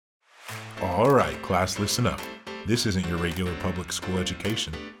All right, class, listen up. This isn't your regular public school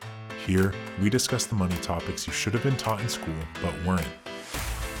education. Here, we discuss the money topics you should have been taught in school but weren't.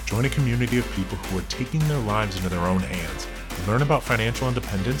 Join a community of people who are taking their lives into their own hands. Learn about financial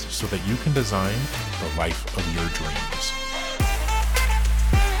independence so that you can design the life of your dreams.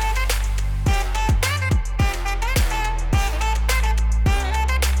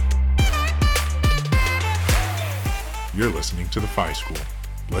 You're listening to the Phi School.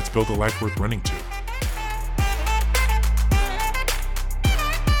 Let's build a life worth running to.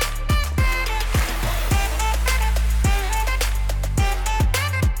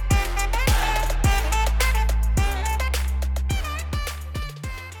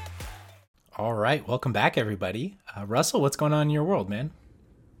 All right, welcome back, everybody. Russell, what's going on in your world, man?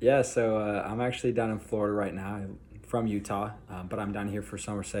 Yeah, so I'm actually down in Florida right now. I'm from Utah, but I'm down here for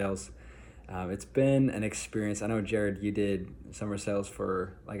summer sales. It's been an experience. I know, Jared, you did summer sales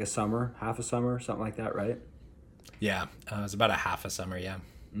for like a summer, half a summer, something like that, right? Yeah, it was about a half a summer, yeah.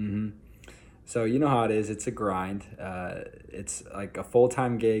 So you know how it is. It's a grind. It's like a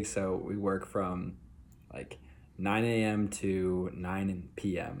full-time gig, so we work from like 9 a.m. to 9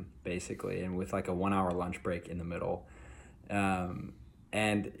 p.m. basically, and with like a 1 hour lunch break in the middle.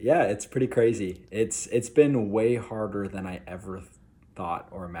 And yeah, it's pretty crazy. It's been way harder than I ever thought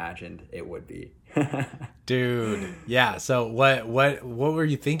or imagined it would be. Dude, yeah. So what were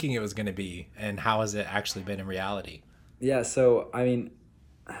you thinking it was going to be, and how has it actually been in reality? Yeah, so I mean,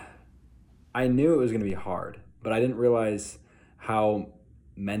 I knew it was going to be hard, but I didn't realize how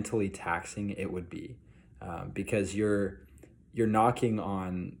mentally taxing it would be, because you're knocking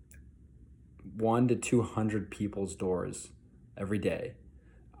on 100 to 200 people's doors every day,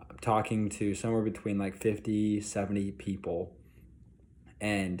 talking to somewhere between like 50, 70 people,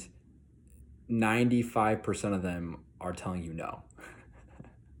 and 95% of them are telling you no.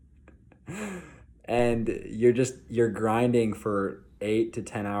 And you're grinding for 8 to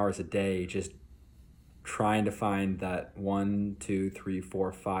 10 hours a day, just trying to find that 1, 2, 3,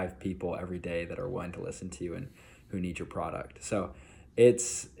 4, 5 people every day that are willing to listen to you and who need your product. So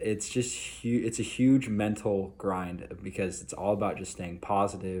it's just it's a huge mental grind, because it's all about just staying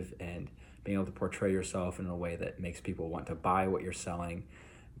positive and being able to portray yourself in a way that makes people want to buy what you're selling.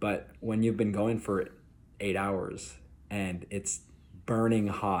 But when you've been going for 8 hours and it's burning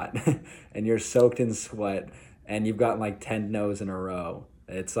hot and you're soaked in sweat and you've gotten like 10 no's in a row,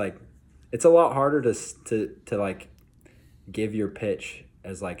 it's a lot harder to like give your pitch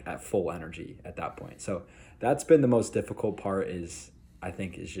as like at full energy at that point. So that's been the most difficult part, is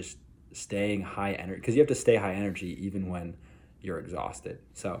just staying high energy, because you have to stay high energy even when you're exhausted.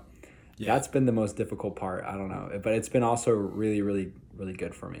 So yeah, that's been the most difficult part. I don't know, but it's been also really, really, really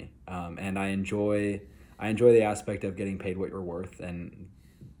good for me. And I enjoy the aspect of getting paid what you're worth and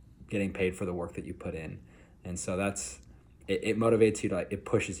getting paid for the work that you put in. And so it motivates you to, like, it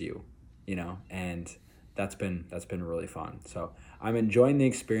pushes you, and that's been really fun. So I'm enjoying the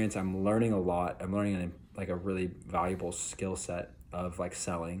experience. I'm learning a lot. I'm learning like a really valuable skill set of like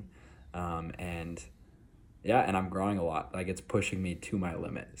selling, and I'm growing a lot. Like, it's pushing me to my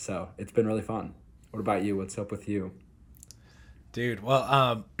limit. So it's been really fun. What about you? What's up with you? Dude,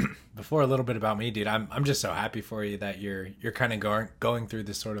 well, before a little bit about me, dude, I'm just so happy for you that you're kind of going through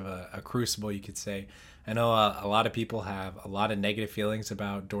this sort of a crucible, you could say. I know a lot of people have a lot of negative feelings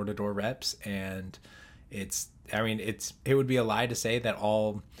about door-to-door reps, and it would be a lie to say that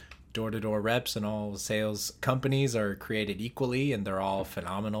all door-to-door reps and all sales companies are created equally and they're all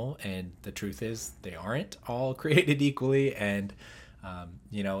phenomenal. And the truth is they aren't all created equally. And,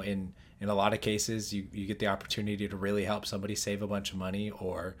 in a lot of cases, you get the opportunity to really help somebody save a bunch of money,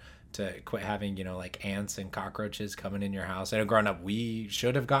 or to quit having, like ants and cockroaches coming in your house. I know growing up, we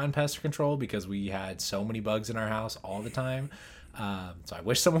should have gotten pest control because we had so many bugs in our house all the time. So I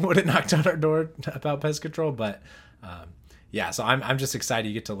wish someone would have knocked on our door about pest control, but, yeah, so I'm just excited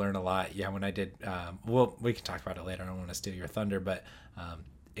you get to learn a lot. Yeah, when I did, we can talk about it later. I don't want to steal your thunder, but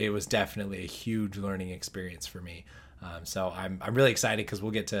it was definitely a huge learning experience for me. So I'm really excited because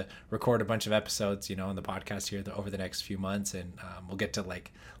we'll get to record a bunch of episodes, on the podcast here over the next few months, and we'll get to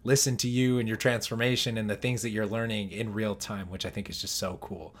like listen to you and your transformation and the things that you're learning in real time, which I think is just so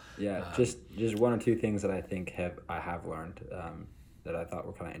cool. Yeah, just one or two things that I think I have learned that I thought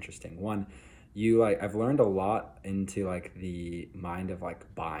were kind of interesting. One, I've learned a lot into like the mind of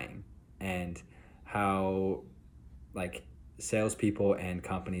like buying, and how like salespeople and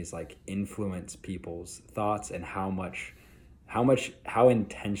companies like influence people's thoughts, and how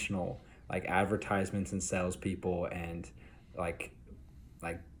intentional like advertisements and salespeople and like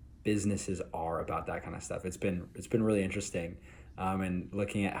businesses are about that kind of stuff. It's been really interesting. and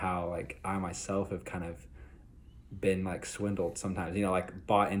looking at how like I myself have kind of been like swindled sometimes, like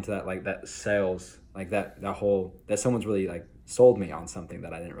bought into that, like that sales, like that whole, that someone's really like sold me on something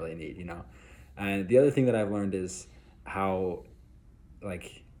that I didn't really need. And the other thing that I've learned is how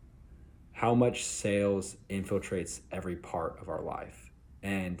like how much sales infiltrates every part of our life,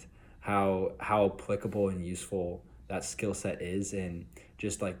 and how applicable and useful that skill set is in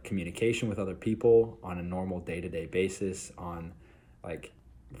just like communication with other people on a normal day-to-day basis, on like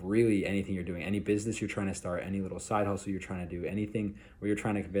really anything you're doing, any business you're trying to start, any little side hustle you're trying to do, anything where you're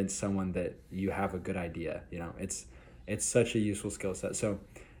trying to convince someone that you have a good idea. It's such a useful skill set. So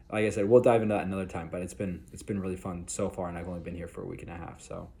like I said, we'll dive into that another time, but it's been really fun so far, and I've only been here for a week and a half.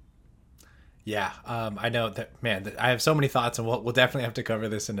 So Yeah, I know that, man. I have so many thoughts, and we'll definitely have to cover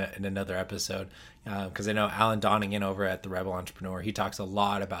this in another episode, because I know Alan Donegan over at the Rebel Entrepreneur, he talks a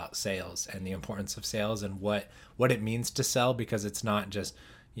lot about sales and the importance of sales and what it means to sell, because it's not just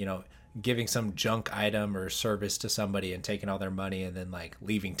giving some junk item or service to somebody and taking all their money and then like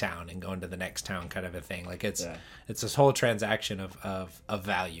leaving town and going to the next town kind of a thing. Like it's this whole transaction of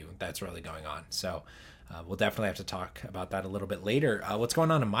value that's really going on. So. We'll definitely have to talk about that a little bit later. What's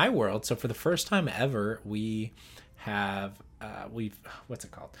going on in my world? So for the first time ever, we have what's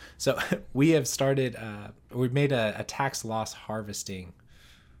it called? So we have started. We've made a tax loss harvesting.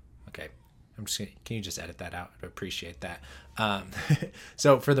 Okay, can you just edit that out? I'd appreciate that.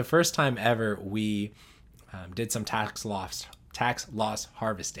 So for the first time ever, we did some tax loss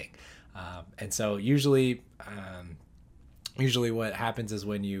harvesting, and so usually what happens is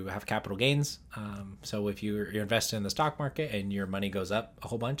when you have capital gains, so if you're invested in the stock market and your money goes up a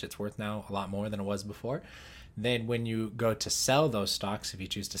whole bunch, it's worth now a lot more than it was before. Then when you go to sell those stocks, if you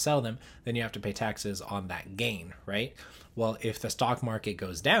choose to sell them, then you have to pay taxes on that gain, right? Well, if the stock market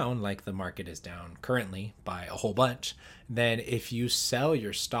goes down, like the market is down currently by a whole bunch, then if you sell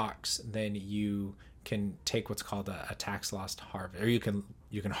your stocks, then you can take what's called a tax loss harvest, or you can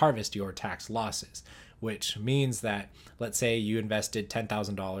harvest your tax losses, which means that, let's say you invested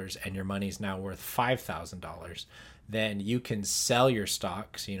 $10,000 and your money's now worth $5,000, then you can sell your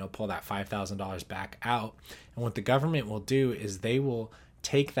stocks, pull that $5,000 back out. And what the government will do is they will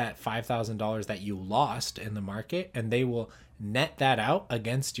take that $5,000 that you lost in the market, and they will net that out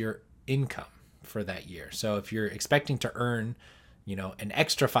against your income for that year. So if you're expecting to earn an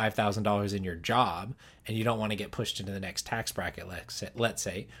extra $5,000 in your job, and you don't want to get pushed into the next tax bracket, let's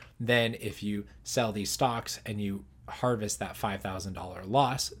say, then if you sell these stocks and you harvest that $5,000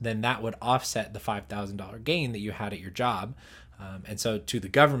 loss, then that would offset the $5,000 gain that you had at your job. And so to the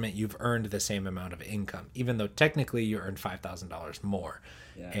government, you've earned the same amount of income, even though technically you earned $5,000 more.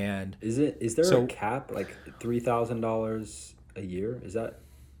 Yeah. And is there a cap, like $3,000 a year? Is that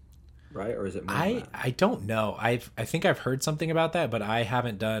right, or is it more than that? I don't know. I think I've heard something about that, but I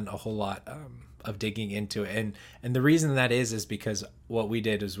haven't done a whole lot of digging into it. And the reason that is because what we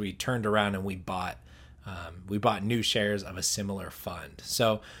did is we turned around and we bought new shares of a similar fund.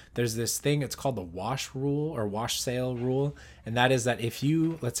 So there's this thing, it's called the wash rule or wash sale rule. And that is that if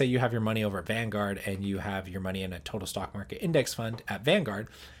you, let's say you have your money over at Vanguard and you have your money in a total stock market index fund at Vanguard,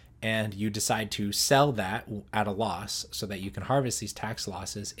 and you decide to sell that at a loss so that you can harvest these tax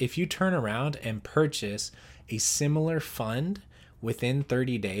losses, if you turn around and purchase a similar fund within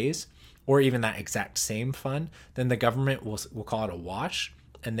 30 days, or even that exact same fund, then the government will call it a wash.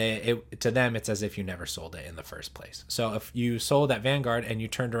 And to them, it's as if you never sold it in the first place. So if you sold at Vanguard and you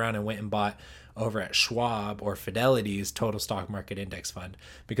turned around and went and bought over at Schwab or Fidelity's total stock market index fund,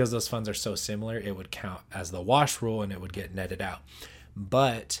 because those funds are so similar, it would count as the wash rule and it would get netted out.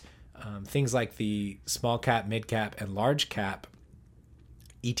 But things like the small cap, mid cap, and large cap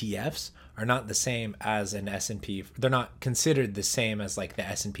ETFs are not the same as an S&P. They're not considered the same as like the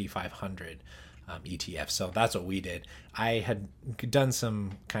S&P 500 ETF. So that's what we did. I had done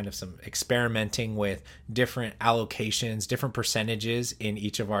some experimenting with different allocations, different percentages in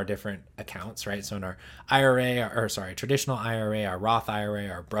each of our different accounts, right? So in our IRA, traditional IRA, our Roth IRA,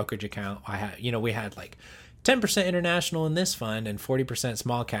 our brokerage account, we had like 10% international in this fund and 40%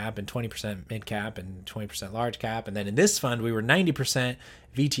 small cap and 20% mid cap and 20% large cap. And then in this fund, we were 90%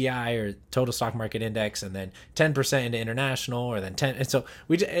 VTI or total stock market index, and then 10% into international, or then 10. And so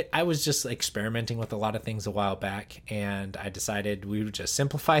I was just experimenting with a lot of things a while back, and I decided we would just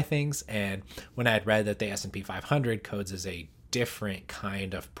simplify things. And when I had read that the S&P 500 codes as a different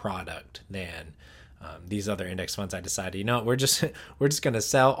kind of product than these other index funds, I decided, we're just going to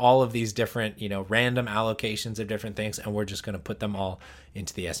sell all of these different, random allocations of different things, and we're just going to put them all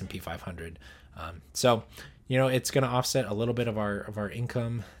into the S&P 500. So, it's going to offset a little bit of our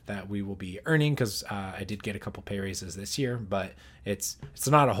income that we will be earning, because I did get a couple pay raises this year, but it's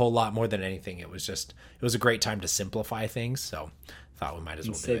not a whole lot more than anything. It was a great time to simplify things, so thought we might as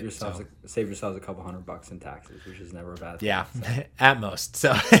well save yourselves a couple $100 in taxes, which is never a bad thing. Yeah, so. At most.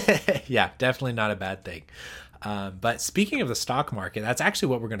 So yeah, definitely not a bad thing. But speaking of the stock market, that's actually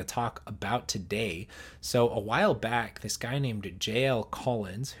what we're going to talk about today. So a while back, this guy named J.L.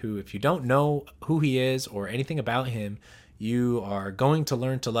 Collins, who, if you don't know who he is or anything about him, you are going to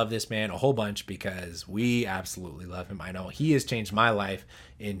learn to love this man a whole bunch, because we absolutely love him. I know he has changed my life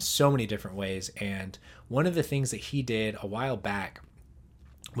in so many different ways. And one of the things that he did a while back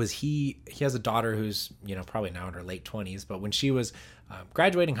was he has a daughter who's, probably now in her late 20s, but when she was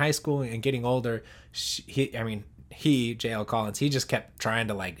graduating high school and getting older, J.L. Collins, he just kept trying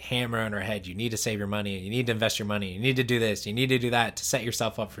to hammer on her head, you need to save your money, you need to invest your money, you need to do this, you need to do that to set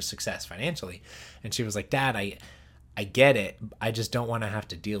yourself up for success financially. And she was like, Dad, I get it. I just don't want to have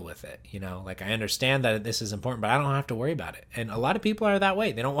to deal with it. I understand that this is important, but I don't have to worry about it. And a lot of people are that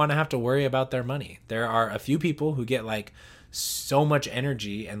way. They don't want to have to worry about their money. There are a few people who get so much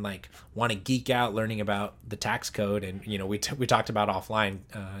energy and want to geek out learning about the tax code. And, we talked about offline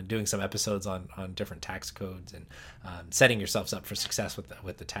doing some episodes on different tax codes and setting yourselves up for success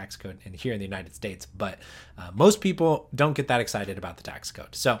with the tax code and here in the United States. But most people don't get that excited about the tax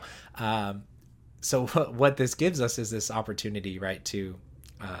code. So what this gives us is this opportunity, right,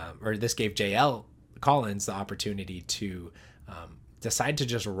 or this gave J.L. Collins the opportunity to decide to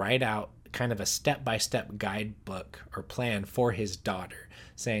just write out kind of a step-by-step guidebook or plan for his daughter,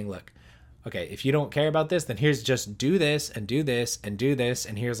 saying, look, okay, if you don't care about this, then here's just do this and do this and do this,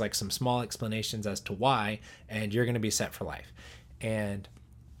 and here's some small explanations as to why, and you're going to be set for life. And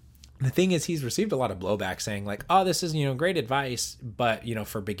the thing is, he's received a lot of blowback saying oh, this is, great advice, but,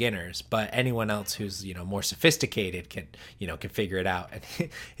 for beginners, but anyone else who's, more sophisticated can figure it out. And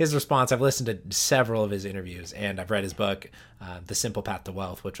his response, I've listened to several of his interviews and I've read his book, The Simple Path to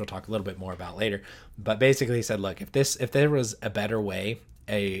Wealth, which we'll talk a little bit more about later. But basically he said, look, if there was a better way,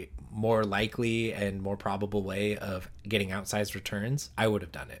 a more likely and more probable way of getting outsized returns, I would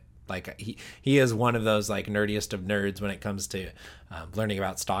have done it. He is one of those nerdiest of nerds when it comes to learning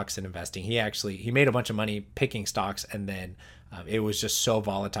about stocks and investing. He made a bunch of money picking stocks, and then it was just so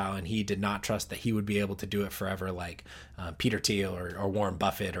volatile, and he did not trust that he would be able to do it forever like Peter Thiel or Warren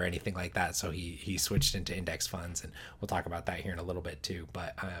Buffett or anything like that. So he switched into index funds, and we'll talk about that here in a little bit too.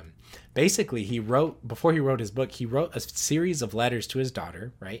 But basically, before he wrote his book, he wrote a series of letters to his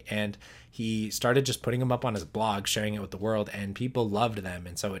daughter, right? And he started just putting them up on his blog, sharing it with the world, and people loved them.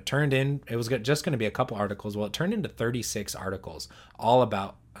 And so it was just going to be a couple articles. Well, it turned into 36 articles, all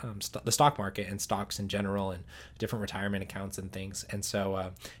about the stock market and stocks in general and different retirement accounts and things. And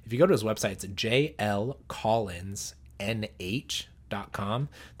so if you go to his website, it's jlcollinsnh.com.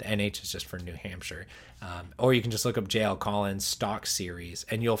 The NH is just for New Hampshire. Or you can just look up JL Collins Stock Series,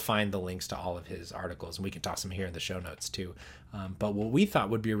 and you'll find the links to all of his articles, and we can toss them here in the show notes too. But what we thought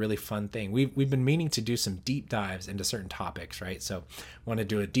would be a really fun thing, we've been meaning to do some deep dives into certain topics, right? So want to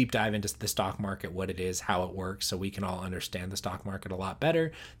do a deep dive into the stock market, what it is, how it works, so we can all understand the stock market a lot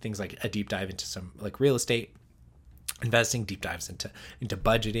better. Things like a deep dive into some real estate investing, deep dives into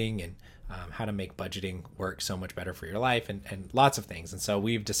budgeting and how to make budgeting work so much better for your life, and lots of things. And so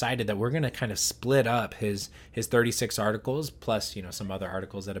we've decided that we're going to kind of split up his 36 articles plus some other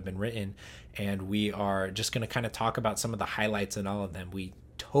articles that have been written, and we are just going to kind of talk about some of the highlights in all of them. We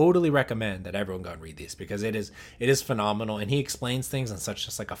totally recommend that everyone go and read these, because it is phenomenal, and he explains things in such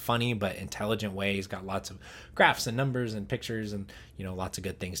just a funny but intelligent way. He's got lots of graphs and numbers and pictures and lots of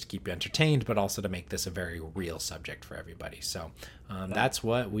good things to keep you entertained, but also to make this a very real subject for everybody. So that's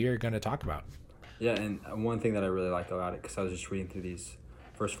what we are going to talk about. Yeah, and one thing that I really liked about it, because I was just reading through these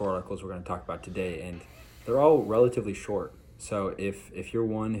first 4 articles we're going to talk about today, and they're all relatively short. So if you're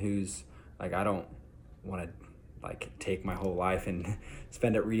one who's I don't want to take my whole life and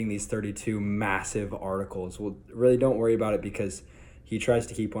spend it reading these 32 massive articles, well, really don't worry about it, because he tries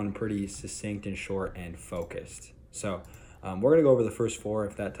to keep one pretty succinct and short and focused. So we're going to go over the first 4,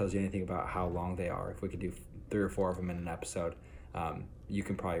 if that tells you anything about how long they are. If we could do 3 or 4 of them in an episode, you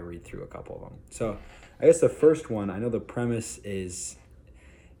can probably read through a couple of them. So I guess the first one, I know the premise is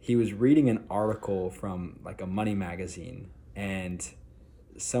he was reading an article from a money magazine, and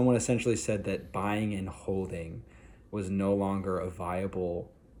someone essentially said that buying and holding was no longer a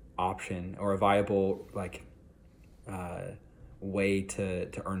viable option or a viable way to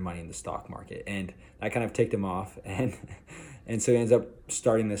earn money in the stock market, and that kind of ticked him off, and so he ends up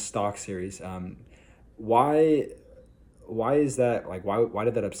starting this stock series. Why why is that? Like, why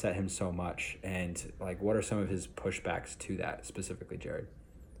did that upset him so much? And like, what are some of his pushbacks to that specifically, Jared?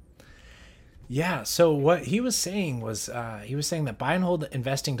 Yeah. So what he was saying was he was saying that buy and hold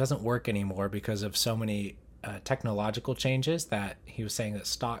investing doesn't work anymore because of so many technological changes, that he was saying that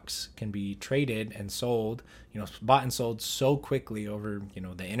stocks can be traded and sold, bought and sold so quickly over,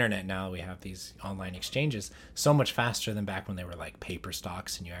 the internet. Now we have these online exchanges so much faster than back when they were like paper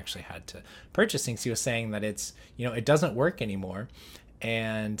stocks and you actually had to purchase things. He was saying that it's, it doesn't work anymore.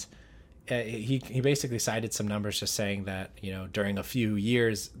 And he basically cited some numbers just saying that, during a few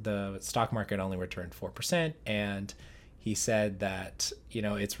years, the stock market only returned 4%. And he said that,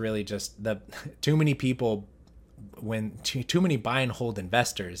 it's really just too many people, when too many buy and hold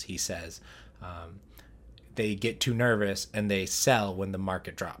investors, he says, they get too nervous and they sell when the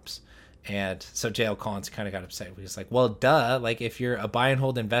market drops. And so JL Collins kind of got upset. He was like, well, duh, like if you're a buy and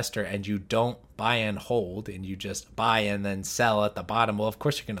hold investor and you don't buy and hold and you just buy and then sell at the bottom, well, of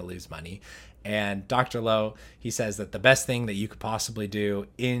course you're going to lose money. And Dr. Lowe, he says that the best thing that you could possibly do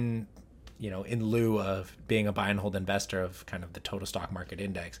in lieu of being a buy and hold investor of kind of the total stock market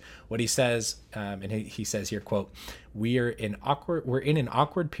index, what he says, and he says here, quote, we're in an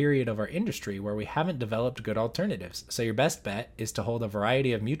awkward period of our industry where we haven't developed good alternatives. So your best bet is to hold a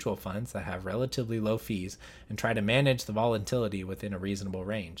variety of mutual funds that have relatively low fees and try to manage the volatility within a reasonable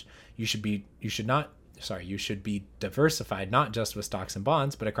range. You should be diversified, not just with stocks and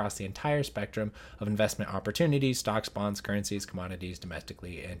bonds, but across the entire spectrum of investment opportunities, stocks, bonds, currencies, commodities,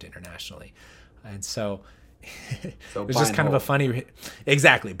 domestically and internationally. And so it was just kind of a funny,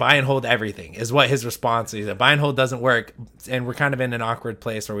 exactly, buy and hold everything is what his response is. Buy and hold doesn't work, and we're kind of in an awkward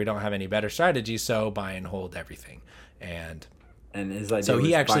place where we don't have any better strategy, so buy and hold everything. And his idea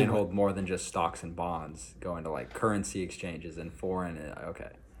was buy and hold more than just stocks and bonds, going to like currency exchanges and foreign. Okay.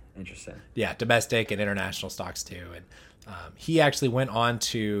 Interesting. Yeah, domestic and international stocks too. And he actually went on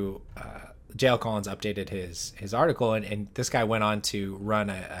to JL Collins updated his article, and this guy went on to run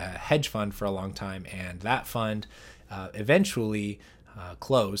a hedge fund for a long time, and that fund eventually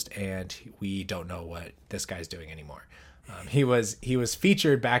closed, and we don't know what this guy's doing anymore. He was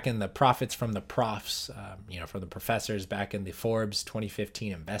featured back in the Profits from the Profs, from the professors back in the Forbes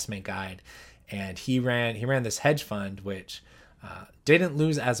 2015 investment guide, and he ran this hedge fund which didn't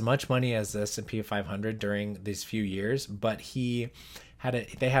lose as much money as the S&P 500 during these few years, but they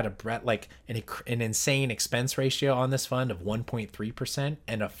had an insane expense ratio on this fund of 1.3%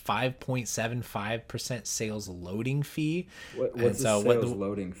 and a 5.75% sales loading fee. What's the sales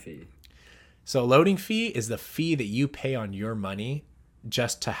loading fee? So loading fee is the fee that you pay on your money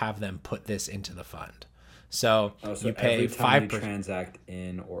just to have them put this into the fund. So you pay every time 5%. You transact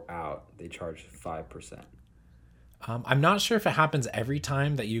in or out, they charge 5%. I'm not sure if it happens every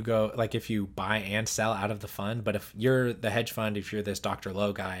time that you go, like if you buy and sell out of the fund, but if you're the hedge fund, if you're this Dr.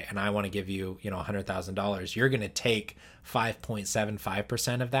 Lowe guy and I want to give you, $100,000, you're going to take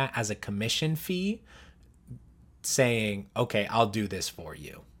 5.75% of that as a commission fee, saying, okay, I'll do this for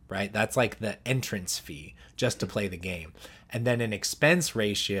you, right? That's like the entrance fee just to play the game. And then an expense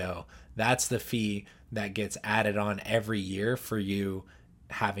ratio, that's the fee that gets added on every year for you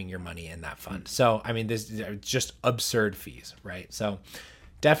having your money in that fund. So, I mean, this is just absurd fees, right? So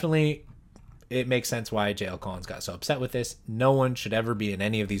definitely it makes sense why JL Collins got so upset with this. No one should ever be in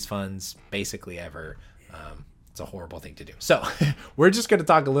any of these funds, basically ever. It's a horrible thing to do. So we're just going to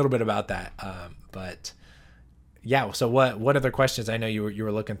talk a little bit about that. But yeah, so what other questions? I know you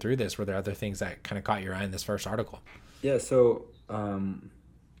were looking through this. Were there other things that kind of caught your eye in this first article? Yeah, so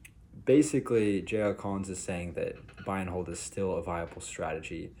basically, JL Collins is saying that buy and hold is still a viable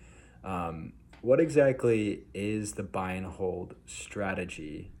strategy. What exactly is the buy and hold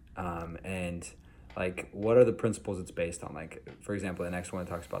strategy? And like, what are the principles it's based on? Like, for example, the next one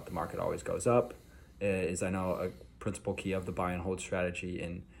talks about the market always goes up. Is, I know, a principal key of the buy and hold strategy,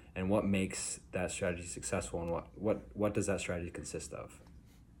 and what makes that strategy successful, and what does that strategy consist of?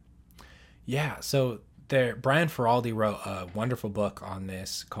 Yeah, so Brian Feroldi wrote a wonderful book on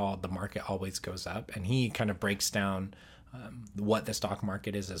this called The Market Always Goes Up, and he kind of breaks down what the stock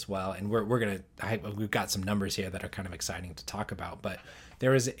market is as well. And we've got some numbers here that are kind of exciting to talk about. But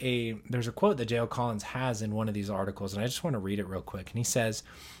there's a quote that JL Collins has in one of these articles, and I just want to read it real quick. And he says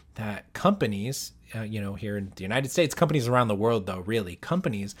that companies, here in the United States, companies around the world, though, really,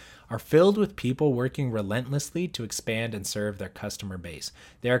 companies are filled with people working relentlessly to expand and serve their customer base.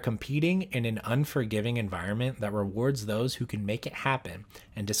 They are competing in an unforgiving environment that rewards those who can make it happen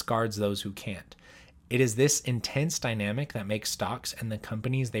and discards those who can't. It is this intense dynamic that makes stocks and the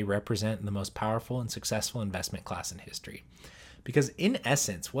companies they represent the most powerful and successful investment class in history. Because in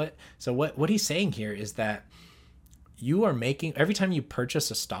essence, what he's saying here is that you are making, every time you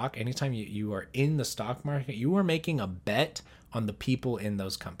purchase a stock, anytime you are in the stock market, you are making a bet on the people in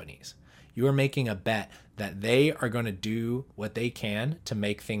those companies. You are making a bet that they are going to do what they can to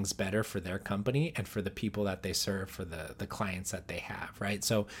make things better for their company and for the people that they serve, for the clients that they have, right?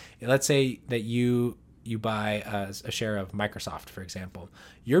 So let's say that you buy a share of Microsoft, for example.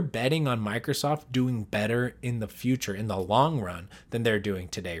 You're betting on Microsoft doing better in the future, in the long run, than they're doing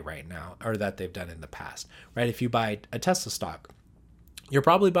today right now, or that they've done in the past, right? If you buy a Tesla stock, you're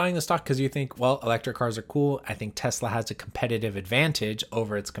probably buying the stock because you think, well, electric cars are cool. I think Tesla has a competitive advantage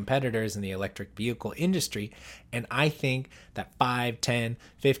over its competitors in the electric vehicle industry. And I think that 5, 10,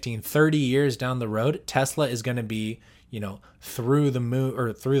 15, 30 years down the road, Tesla is going to be, through the moon,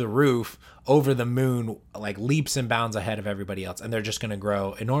 or through the roof, over the moon, like leaps and bounds ahead of everybody else. And they're just going to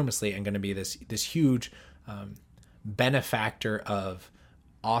grow enormously and going to be this huge benefactor of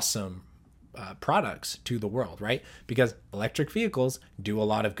awesome products to the world, right? Because electric vehicles do a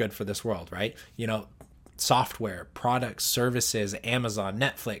lot of good for this world, right? Software, products, services, Amazon,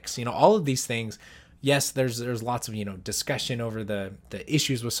 Netflix, all of these things. Yes, there's lots of, discussion over the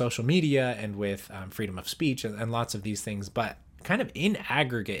issues with social media and with freedom of speech and lots of these things. But kind of in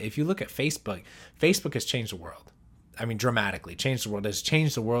aggregate, if you look at Facebook has changed the world. I mean, dramatically changed the world. It's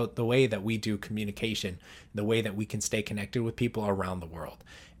changed the world, the way that we do communication, the way that we can stay connected with people around the world.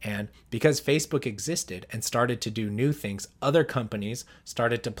 And because Facebook existed and started to do new things, other companies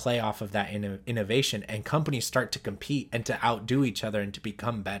started to play off of that innovation, and companies start to compete and to outdo each other and to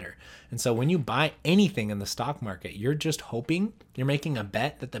become better. And so when you buy anything in the stock market, you're just hoping, you're making a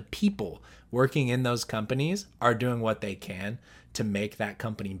bet that the people working in those companies are doing what they can to make that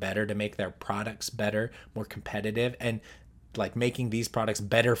company better, to make their products better, more competitive, and like making these products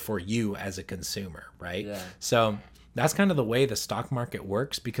better for you as a consumer, right? Yeah. So that's kind of the way the stock market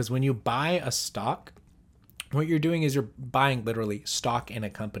works, because when you buy a stock, what you're doing is you're buying literally stock in a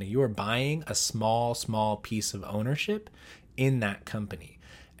company. You are buying a small piece of ownership in that company.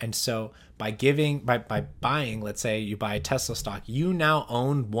 And so by buying, let's say you buy Tesla stock, you now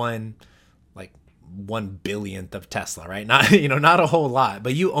own 1/1000th of Tesla, right? Not, not a whole lot,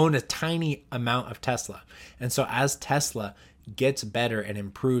 but you own a tiny amount of Tesla. And so as Tesla gets better and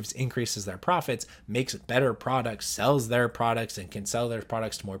improves, increases their profits, makes better products, sells their products, and can sell their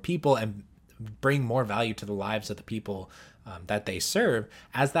products to more people and bring more value to the lives of the people that they serve.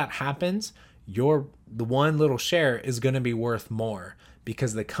 As that happens, the one little share is going to be worth more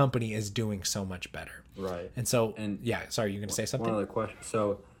because the company is doing so much better. Right. And so, yeah, sorry, you're going to say something? One other question.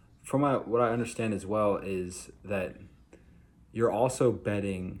 So from what I understand as well is that you're also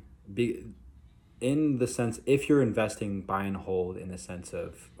betting in the sense, if you're investing buy and hold in the sense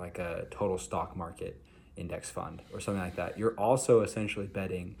of like a total stock market index fund or something like that, you're also essentially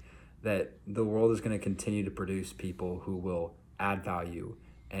betting that the world is going to continue to produce people who will add value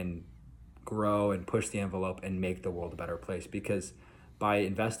and grow and push the envelope and make the world a better place. Because by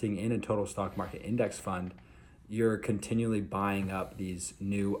investing in a total stock market index fund, you're continually buying up these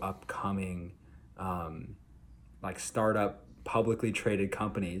new upcoming like startup publicly traded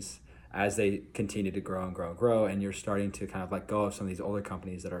companies as they continue to grow and grow and grow, and you're starting to kind of let go of some of these older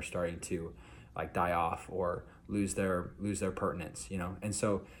companies that are starting to like die off or lose their pertinence, And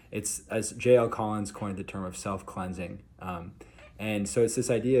so it's, as J.L. Collins coined the term of self-cleansing. And so it's this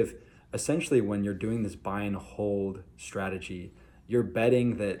idea of essentially when you're doing this buy and hold strategy, you're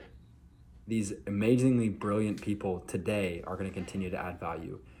betting that these amazingly brilliant people today are going to continue to add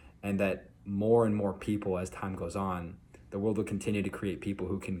value, and that more and more people as time goes on, the world will continue to create people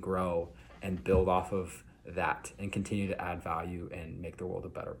who can grow and build off of that and continue to add value and make the world a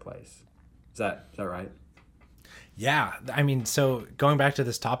better place. Is that right? Yeah. I mean, so going back to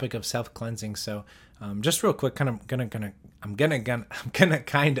this topic of self-cleansing. So just real quick, I'm gonna kind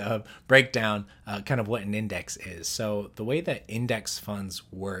of break down kind of what an index is. So the way that index funds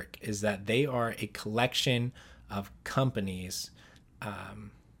work is that they are a collection of companies.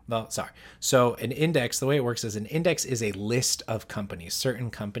 So an index, the way it works is an index is a list of companies, certain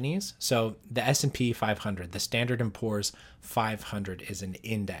companies. So the S&P 500, the Standard & Poor's 500 is an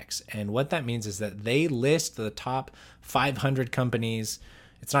index. And what that means is that they list the top 500 companies.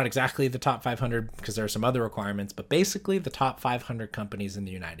 It's not exactly the top 500 because there are some other requirements, but basically the top 500 companies in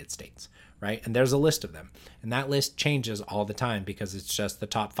the United States, right? And there's a list of them. And that list changes all the time because it's just the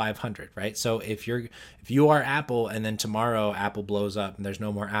top 500, right? So if you are Apple and then tomorrow Apple blows up and there's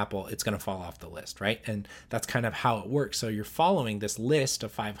no more Apple, it's going to fall off the list, right? And that's kind of how it works. So you're following this list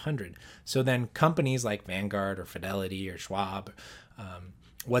of 500. So then companies like Vanguard or Fidelity or Schwab,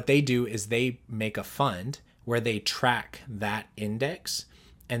 what they do is they make a fund where they track that index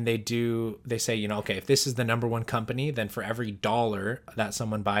and they say, you know, okay, if this is the number one company, then for every dollar that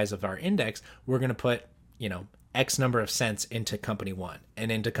someone buys of our index, we're going to put, you know, X number of cents into company one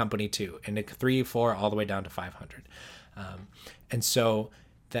and into company two and into 3, 4, all the way down to 500. And so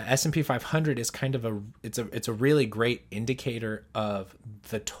the S&P 500 is kind of it's a really great indicator of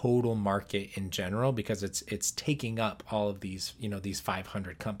the total market in general, because it's taking up all of these, you know, these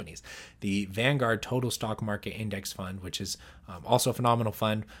 500 companies. The Vanguard Total Stock Market Index Fund, which is also a phenomenal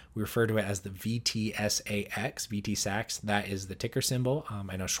fund, we refer to it as the VTSAX, that is the ticker symbol.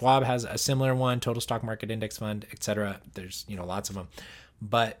 I know Schwab has a similar one, Total Stock Market Index Fund, etc. There's, you know, lots of them.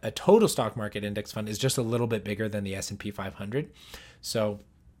 But a total stock market index fund is just a little bit bigger than the S&P 500. So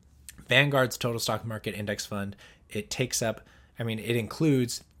Vanguard's Total Stock Market Index Fund, it takes up, I mean, it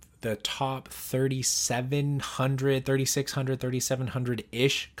includes the top 3,700,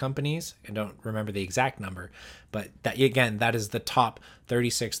 3,700-ish companies. I don't remember the exact number, but that, again, that is the top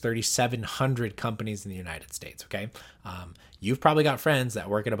 3,700 companies in the United States, okay? You've probably got friends that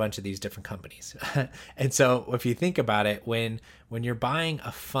work at a bunch of these different companies. And so if you think about it, when you're buying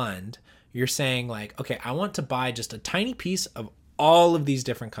a fund, you're saying like, okay, I want to buy just a tiny piece of all of these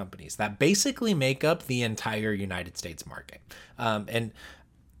different companies that basically make up the entire United States market. And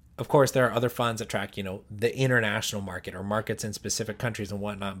of course, there are other funds that track, you know, the international market or markets in specific countries and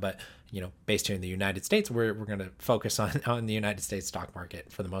whatnot. But, you know, based here in the United States, we're going to focus on the United States stock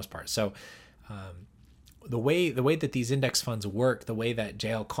market for the most part. So the way that these index funds work, the way that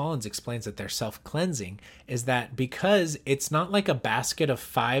J.L. Collins explains that they're self-cleansing, is that because it's not like a basket of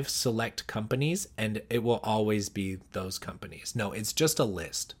 5 select companies and it will always be those companies. No, it's just a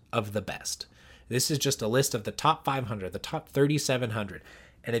list of the best. This is just a list of the top 500, the top 3,700.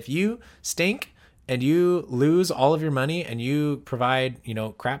 And if you stink and you lose all of your money and you provide, you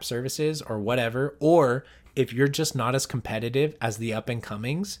know, crap services or whatever, or if you're just not as competitive as the up and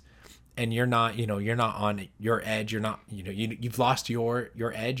comings, and you're not, you know, you're not on your edge, you're not, you know, you've lost your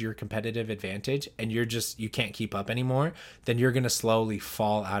edge, your competitive advantage, and you can't keep up anymore, then you're going to slowly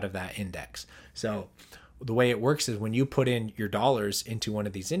fall out of that index. So the way it works is when you put in your dollars into one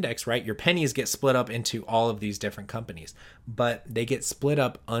of these index, right, your pennies get split up into all of these different companies, but they get split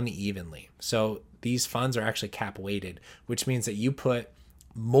up unevenly. So these funds are actually cap weighted, which means that you put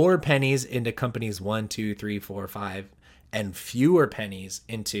more pennies into companies 1, 2, 3, 4, 5, and fewer pennies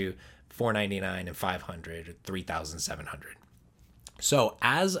into 499 and 500 or 3,700. So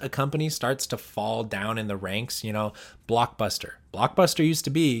as a company starts to fall down in the ranks, you know, Blockbuster used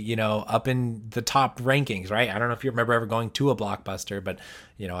to be, you know, up in the top rankings, right? I don't know if you remember ever going to a Blockbuster, but,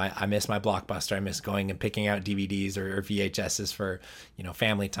 you know, I miss my Blockbuster. I miss going and picking out DVDs or VHSs for, you know,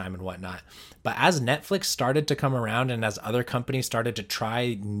 family time and whatnot. But as Netflix started to come around and as other companies started to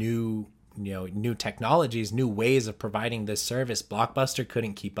try new technologies, new ways of providing this service, Blockbuster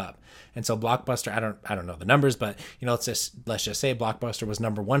couldn't keep up. And so Blockbuster, I don't know the numbers, but, you know, let's just say Blockbuster was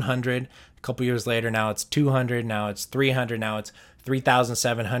number 100. A couple years later, now it's 200, now it's 300, now it's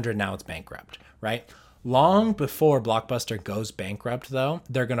 3,700, now it's bankrupt, right? Long before Blockbuster goes bankrupt, though,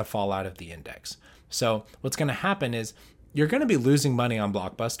 they're going to fall out of the index. So what's going to happen is you're going to be losing money on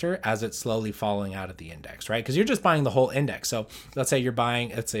Blockbuster as it's slowly falling out of the index, right? Because you're just buying the whole index. So let's say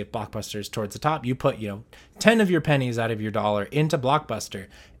Blockbuster's towards the top. You put, 10 of your pennies out of your dollar into Blockbuster,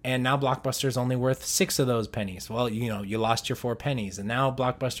 and now Blockbuster's only worth 6 of those pennies. Well, you lost your 4 pennies, and now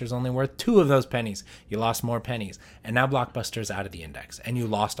Blockbuster's only worth 2 of those pennies. You lost more pennies, and now Blockbuster's out of the index, and you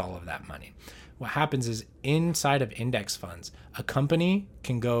lost all of that money. What happens is inside of index funds, a company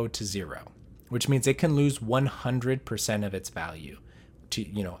can go to zero, which means it can lose 100% of its value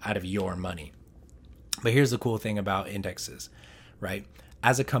out of your money. But here's the cool thing about indexes, right?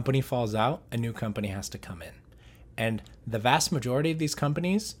 As a company falls out, a new company has to come in. And the vast majority of these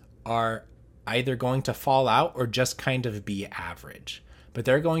companies are either going to fall out or just kind of be average. But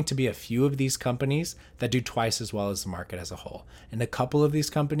there are going to be a few of these companies that do twice as well as the market as a whole, and a couple of these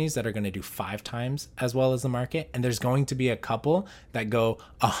companies that are going to do 5 times as well as the market, and there's going to be a couple that go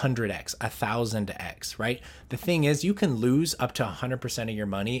 100x, 1,000x, right? The thing is, you can lose up to 100% of your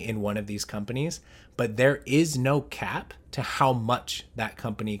money in one of these companies, but there is no cap to how much that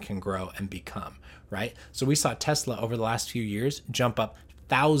company can grow and become, right? So we saw Tesla over the last few years jump up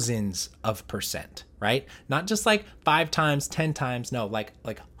thousands of percent, right? Not just like 5 times, 10 times, no, like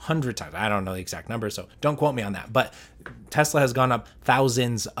 100 times. I don't know the exact number, so don't quote me on that. But Tesla has gone up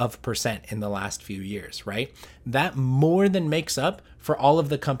thousands of percent in the last few years, right? That more than makes up for all of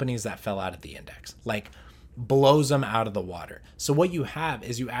the companies that fell out of the index, like blows them out of the water. So what you have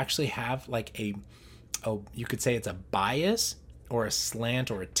is you actually have like you could say it's a bias or a slant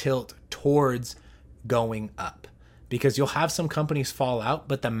or a tilt towards going up. because you'll have some companies fall out,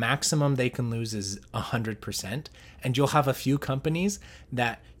 but the maximum they can lose is 100%. And you'll have a few companies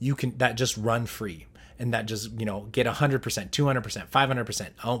that that just run free and that just, get 100%, 200%, 500%,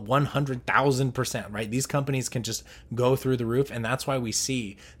 100,000%, right? These companies can just go through the roof. And that's why we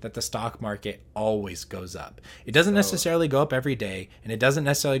see that the stock market always goes up. It doesn't necessarily go up every day, and it doesn't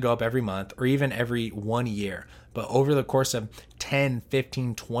necessarily go up every month or even every 1 year. But over the course of 10,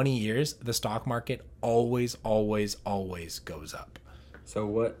 15, 20 years, the stock market always, always, always goes up. So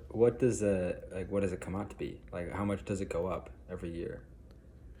what does it come out to be? Like, how much does it go up every year?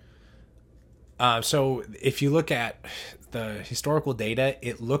 So if you look at the historical data,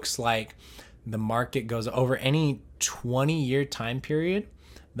 it looks like the market goes over any 20-year time period.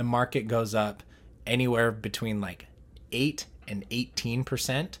 The market goes up anywhere between like 8 and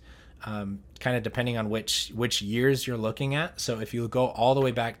 18%, kind of depending on which years you're looking at. So if you go all the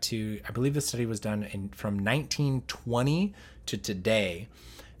way back to, I believe the study was done from 1920 to today,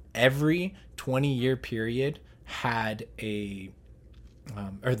 every 20-year period had the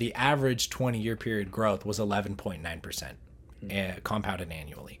average 20-year period growth was 11.9% compounded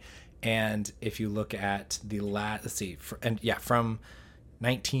annually. And if you look at the from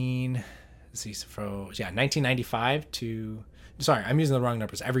 1995 to, sorry, I'm using the wrong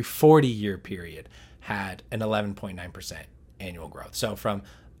numbers. Every 40-year period had an 11.9% annual growth. So from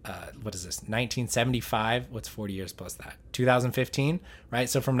 1975, what's 40 years plus that? 2015, right?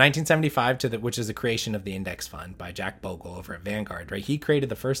 So from 1975 to which is the creation of the index fund by Jack Bogle over at Vanguard, right? He created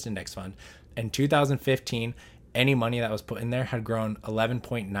the first index fund. In 2015, any money that was put in there had grown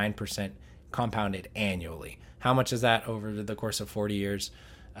 11.9% compounded annually. How much is that over the course of 40 years?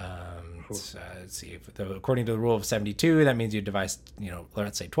 Let's see. According to the rule of 72, that means you divide,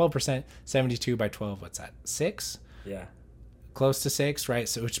 let's say 12%. 72 by 12, what's that? 6? Yeah. Close to 6, right?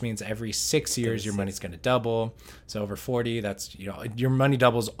 So which means every 6 years your money's going to double. So over 40, that's, your money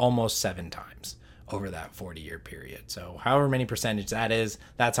doubles almost 7 times over that 40-year period. So however many percentage that is,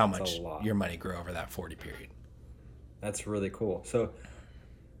 that's how much your money grew over that 40 period. That's really cool. So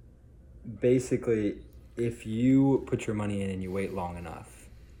basically, if you put your money in and you wait long enough,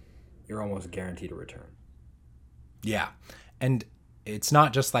 you're almost guaranteed a return. Yeah. And it's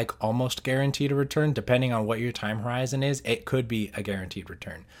not just like almost guaranteed a return. Depending on what your time horizon is, it could be a guaranteed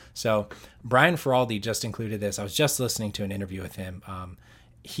return. So Brian Feroldi just included this. I was just listening to an interview with him.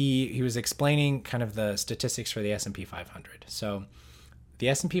 He was explaining kind of the statistics for the S&P 500. So the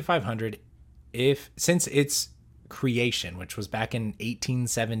S&P 500, since its creation, which was back in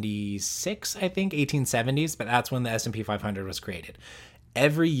 1876, I think 1870s, but that's when the S&P 500 was created.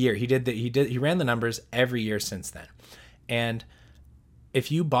 Every year he ran the numbers every year since then. And if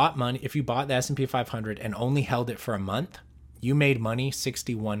you bought the S&P 500 and only held it for a month, you made money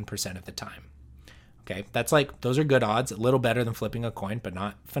 61% of the time. Okay, those are good odds, a little better than flipping a coin, but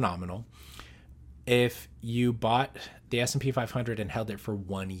not phenomenal. If you bought the S&P 500 and held it for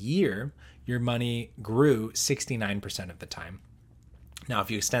 1 year, your money grew 69% of the time. Now,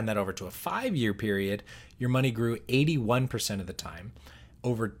 if you extend that over to a 5-year period, your money grew 81% of the time.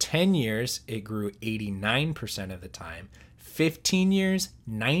 Over 10 years, it grew 89% of the time. 15 years,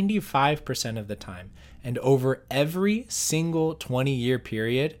 95% of the time. And over every single 20-year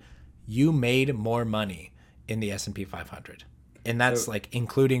period, you made more money in the S&P 500. And that's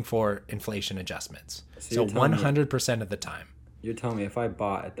including for inflation adjustments. So 100% of the time. You're telling me if I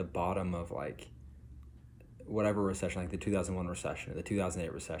bought at the bottom of whatever recession, like the 2001 recession, the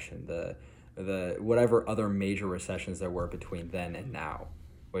 2008 recession, the whatever other major recessions there were between then and now,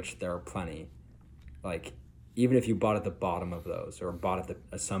 which there are plenty, even if you bought at the bottom of those or bought at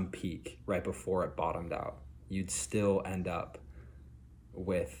some peak right before it bottomed out, you'd still end up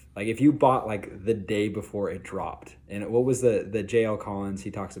with, if you bought the day before it dropped. And what was the J.L. Collins,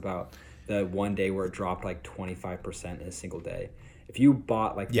 he talks about the one day where it dropped 25% in a single day. If you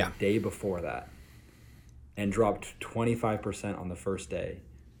bought the day before that and dropped 25% on the first day,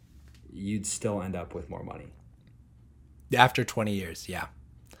 you'd still end up with more money. After 20 years, yeah.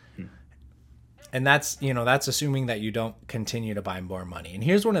 And that's assuming that you don't continue to buy more money. And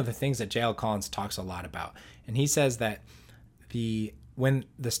here's one of the things that J.L. Collins talks a lot about. And he says that when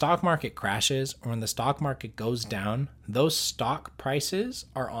the stock market crashes or when the stock market goes down, those stock prices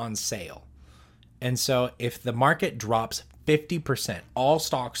are on sale. And so if the market drops 50%, all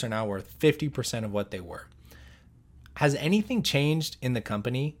stocks are now worth 50% of what they were. Has anything changed in the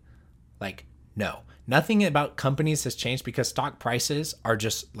company? No. Nothing about companies has changed because stock prices are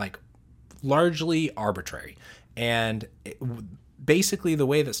just largely arbitrary. And basically the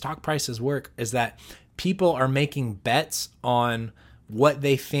way that stock prices work is that people are making bets on what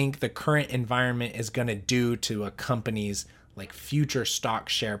they think the current environment is going to do to a company's like future stock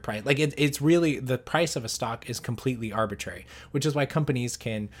share price. Like it's really, the price of a stock is completely arbitrary, which is why companies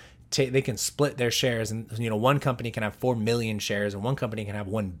can they can split their shares, and one company can have 4 million shares and one company can have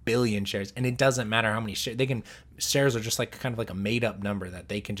 1 billion shares, and it doesn't matter how many shares shares are just like kind of like a made up number that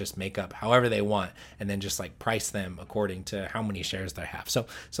they can just make up however they want and then just like price them according to how many shares they have. So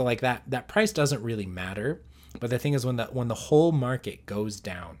like that price doesn't really matter. But the thing is, when the whole market goes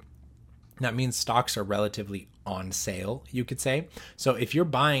down, that means stocks are relatively on sale, you could say. So if you're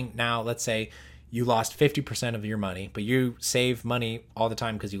buying now, let's say you lost 50% of your money, but you save money all the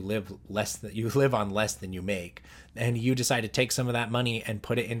time because you live on less than you make, and you decide to take some of that money and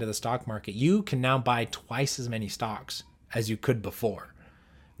put it into the stock market, you can now buy twice as many stocks as you could before,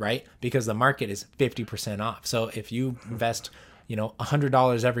 right? Because the market is 50% off. So if you invest,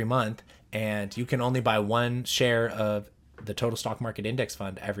 $100 every month, and you can only buy one share of the total stock market index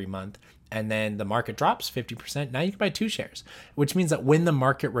fund every month, and then the market drops 50%, now you can buy 2 shares, which means that when the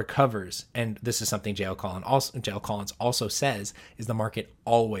market recovers, and this is something J.L. Collins also says, is the market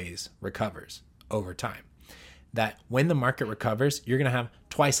always recovers over time. That when the market recovers, you're going to have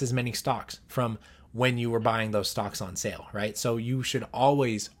twice as many stocks from when you were buying those stocks on sale, right? So you should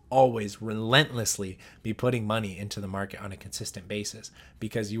always relentlessly be putting money into the market on a consistent basis,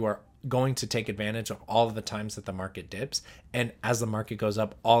 because you are going to take advantage of all of the times that the market dips. And as the market goes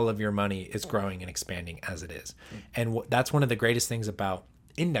up, all of your money is growing and expanding as it is. And that's one of the greatest things about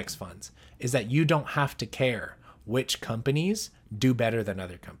index funds, is that you don't have to care which companies do better than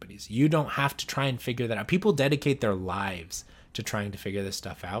other companies. You don't have to try and figure that out. People dedicate their lives to trying to figure this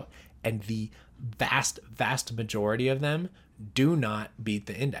stuff out. And the vast majority of them do not beat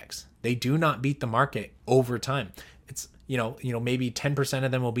the index. They do not beat the market over time. It's, maybe 10%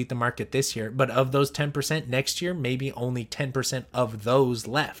 of them will beat the market this year, but of those 10% next year, maybe only 10% of those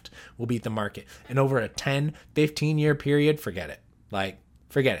left will beat the market. And over a 10, 15 year period, forget it.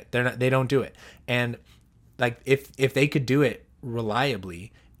 Forget it. They don't do it. And if they could do it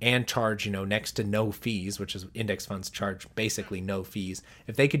reliably and charge, next to no fees, which is index funds charge basically no fees.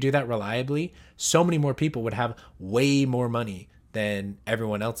 If they could do that reliably, so many more people would have way more money than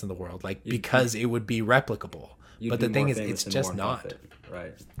everyone else in the world, because it would be replicable. But the thing is, it's just not. Buffett,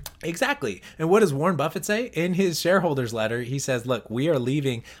 right. Exactly. And what does Warren Buffett say? In his shareholders letter, he says, look,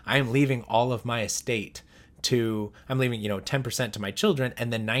 I am leaving all of my estate I'm leaving, 10% to my children,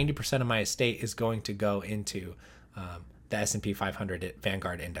 and then 90% of my estate is going to go into the S&P 500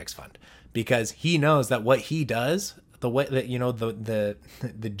 Vanguard Index Fund, because he knows that what he does, the way that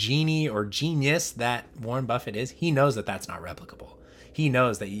the genie or genius that Warren Buffett is, he knows that that's not replicable. He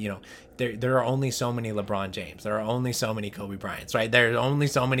knows that there are only so many LeBron James, there are only so many Kobe Bryants, right? There are only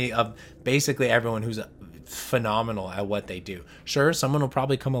so many of basically everyone who's phenomenal at what they do. Sure, someone will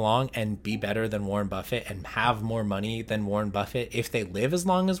probably come along and be better than Warren Buffett and have more money than Warren Buffett if they live as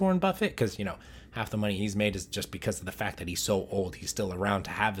long as Warren Buffett, because half the money he's made is just because of the fact that he's so old, he's still around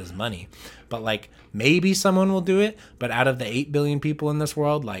to have his money. But maybe someone will do it, but out of the 8 billion people in this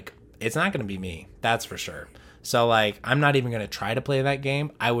world, it's not going to be me, that's for sure. So I'm not even going to try to play that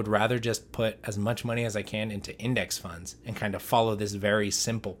game. I would rather just put as much money as I can into index funds and kind of follow this very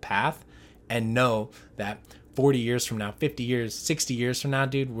simple path, and know that 40 years from now, 50 years, 60 years from now,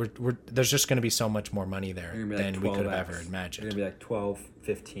 dude, there's just going to be so much more money there than we could have ever imagined. You're going to be 12,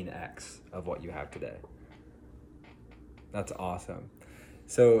 15x of what you have today. That's awesome.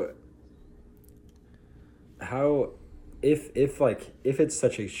 So if it's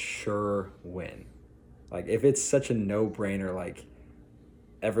such a sure win, if it's such a no-brainer,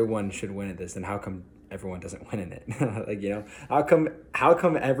 everyone should win at this, then how come everyone doesn't win in it? How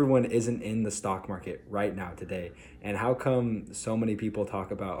come everyone isn't in the stock market right now today? And how come so many people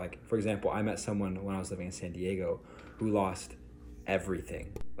talk about, for example, I met someone when I was living in San Diego who lost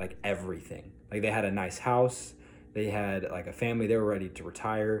everything, everything. They had a nice house, they had a family, they were ready to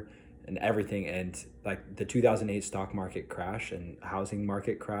retire and everything. And the 2008 stock market crash and housing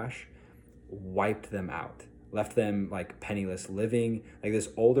market crash wiped them out, left them penniless, living this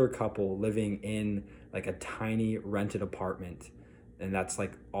older couple living in a tiny rented apartment, and that's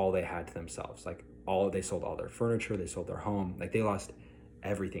all they had to themselves. They sold all their furniture, they sold their home, they lost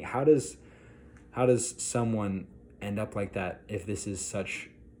everything. How does someone end up like that if this is such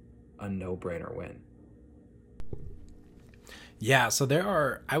a no-brainer win? Yeah, so there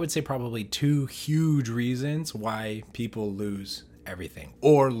are, I would say, probably 2 huge reasons why people lose everything,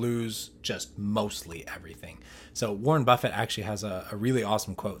 or lose just mostly everything. So Warren Buffett actually has a really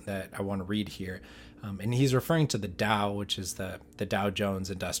awesome quote that I want to read here. And he's referring to the Dow, which is the Dow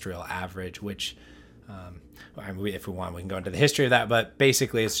Jones Industrial Average, which If we want, we can go into the history of that, but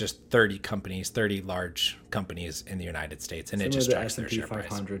basically it's just 30 companies, 30 large companies in the United States, and Similar it just to tracks their S&P share price.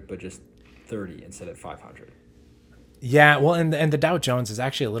 500, but just 30 instead of 500. Yeah, well, and the Dow Jones is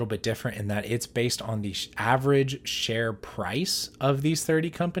actually a little bit different in that it's based on the average share price of these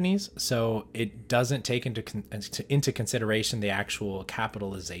 30 companies. So it doesn't take into consideration the actual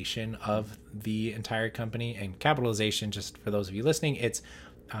capitalization of the entire company. And capitalization, just for those of you listening, it's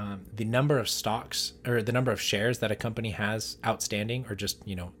the number of stocks or the number of shares that a company has outstanding, or just,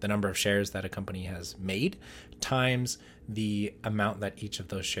 the number of shares that a company has made times the amount that each of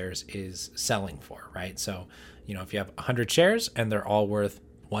those shares is selling for, right? So, if you have 100 shares and they're all worth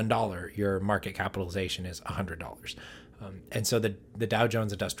 $1, your market capitalization is $100. And so the Dow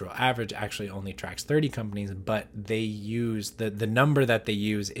Jones Industrial Average actually only tracks 30 companies, but they use the number that they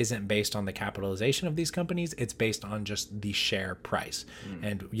use isn't based on the capitalization of these companies. It's based on just the share price.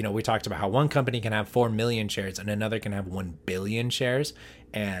 And, we talked about how one company can have 4 million shares and another can have 1 billion shares.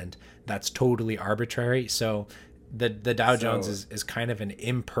 And that's totally arbitrary. So the Dow Jones is kind of an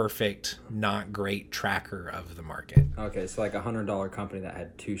imperfect, not great tracker of the market. Okay, so like a $100 company that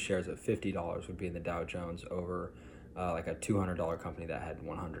had 2 shares at $50 would be in the Dow Jones over like a $200 company that had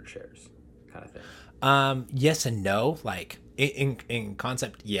 100 shares, kind of thing. Yes and no. Like in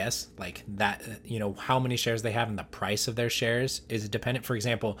concept, yes. Like that, how many shares they have and the price of their shares is dependent. For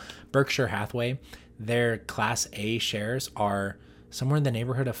example, Berkshire Hathaway, their Class A shares are somewhere in the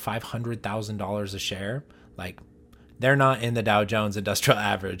neighborhood of $500,000 a share. Like, they're not in the Dow Jones Industrial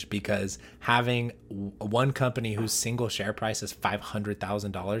Average, because having one company whose single share price is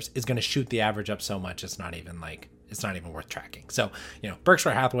 $500,000 is going to shoot the average up so much it's not even worth tracking. So, Berkshire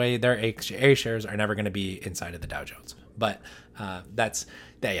Hathaway, their A shares are never going to be inside of the Dow Jones. But that's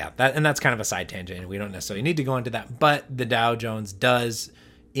kind of a side tangent. We don't necessarily need to go into that. But the Dow Jones does,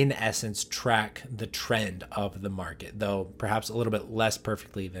 in essence, track the trend of the market, though perhaps a little bit less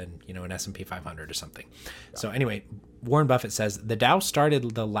perfectly than, an S&P 500 or something. Yeah. So anyway, Warren Buffett says the Dow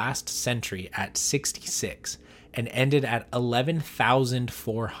started the last century at 66 and ended at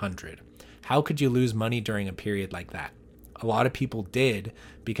 11,400. How could you lose money during a period like that? A lot of people did,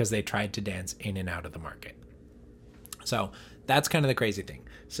 because they tried to dance in and out of the market. So that's kind of the crazy thing.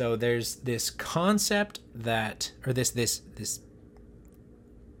 So there's this concept that, or this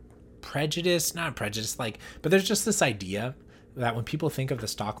prejudice, not prejudice, but there's just this idea that when people think of the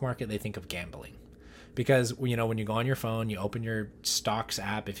stock market, they think of gambling. Because, when you go on your phone, you open your stocks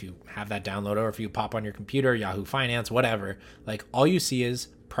app, if you have that downloaded, or if you pop on your computer, Yahoo Finance, whatever, all you see is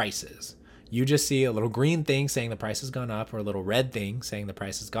prices. You just see a little green thing saying the price has gone up, or a little red thing saying the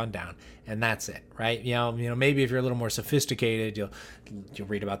price has gone down, and that's it, right? Maybe if you're a little more sophisticated, you'll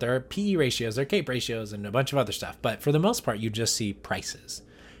read about their PE ratios, their CAPE ratios, and a bunch of other stuff. But for the most part, you just see prices.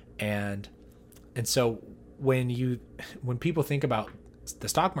 And so when people think about the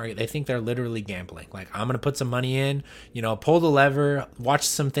stock market, they think they're literally gambling. Like, I'm going to put some money in, pull the lever, watch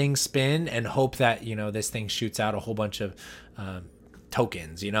some things spin, and hope that, this thing shoots out a whole bunch of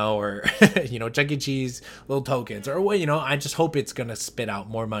tokens, or, Chuck E. Cheese little tokens, or, I just hope it's going to spit out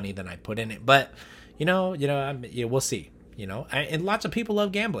more money than I put in it. But, we'll see. And lots of people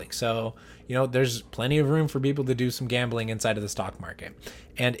love gambling. So, there's plenty of room for people to do some gambling inside of the stock market.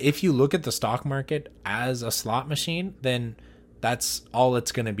 And if you look at the stock market as a slot machine, then that's all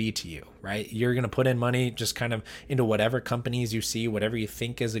it's going to be to you, right? You're going to put in money just kind of into whatever companies you see, whatever you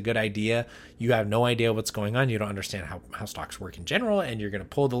think is a good idea. You have no idea what's going on. You don't understand how stocks work in general, and you're going to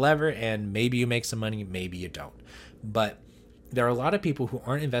pull the lever, and maybe you make some money, maybe you don't. But there are a lot of people who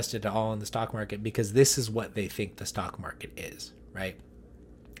aren't invested at all in the stock market because this is what they think the stock market is, right?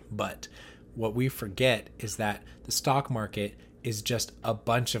 But what we forget is that the stock market is just a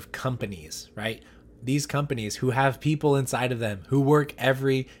bunch of companies, right? These companies who have people inside of them who work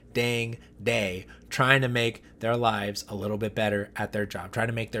every dang day trying to make their lives a little bit better at their job, trying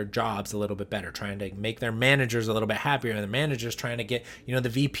to make their jobs a little bit better, trying to make their managers a little bit happier, and the managers trying to get, the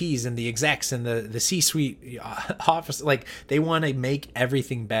VPs and the execs and the C-suite office. Like, they want to make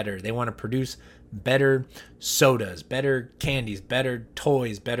everything better. They want to produce better sodas, better candies, better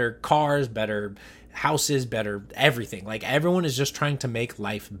toys, better cars, better houses, better everything. Like, everyone is just trying to make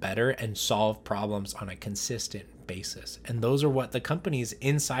life better and solve problems on a consistent basis. And those are what the companies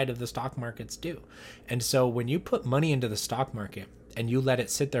inside of the stock markets do. And so when you put money into the stock market and you let it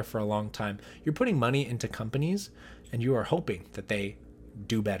sit there for a long time, you're putting money into companies and you are hoping that they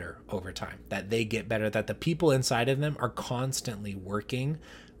do better over time, that they get better, that the people inside of them are constantly working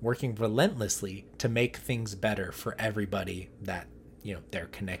relentlessly to make things better for everybody that they're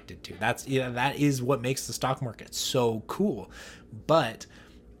connected to. That is what makes the stock market so cool. But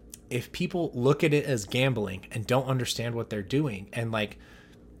if people look at it as gambling and don't understand what they're doing, and like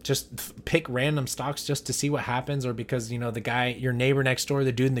just pick random stocks just to see what happens, or because, you know, the guy, your neighbor next door,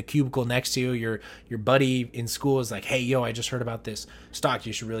 the dude in the cubicle next to you, your buddy in school is like, hey, yo, I just heard about this stock,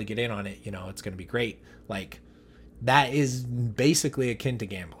 you should really get in on it, you know, it's going to be great. Like, that is basically akin to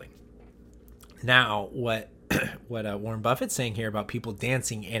gambling. Now, what Warren Buffett's saying here about people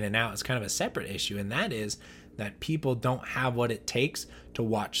dancing in and out is kind of a separate issue, and that is that people don't have what it takes to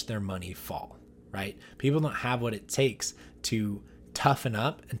watch their money fall, right? People don't have what it takes to toughen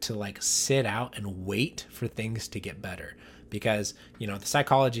up and to like sit out and wait for things to get better. Because, you know, the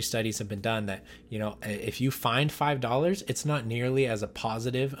psychology studies have been done that, you know, if you find $5, it's not nearly as a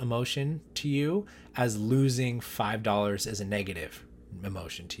positive emotion to you as losing $5 is a negative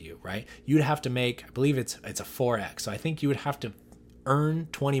emotion to you, right? You'd have to make, I believe it's a 4x. So I think you would have to earn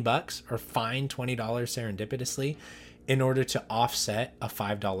 $20 or find $20 serendipitously in order to offset a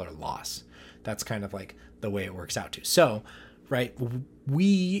 $5 loss. That's kind of like the way it works out too. So, right,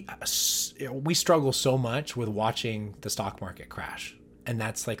 we struggle so much with watching the stock market crash, and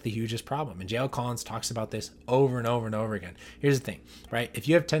that's like the hugest problem. And J.L. Collins talks about this over and over and over again. Here's the thing, right? If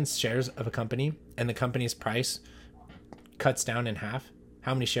you have 10 shares of a company and the company's price cuts down in half,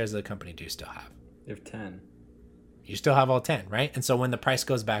 how many shares of the company do you still have? You have 10. You still have all 10, right? And so when the price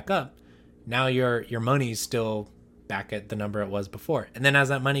goes back up, now your money's still back at the number it was before. And then as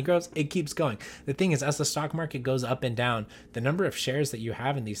that money grows, it keeps going. The thing is, as the stock market goes up and down, the number of shares that you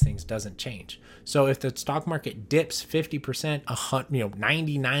have in these things doesn't change. So if the stock market dips 50%,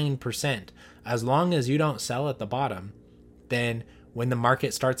 99%, as long as you don't sell at the bottom, then when the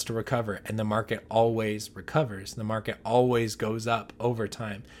market starts to recover, and the market always recovers, the market always goes up over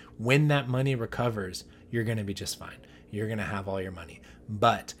time. When that money recovers, you're going to be just fine. You're going to have all your money.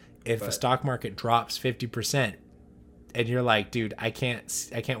 But if the stock market drops 50%, and you're like, dude, I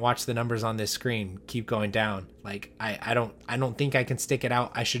can't watch the numbers on this screen keep going down. Like, I don't think I can stick it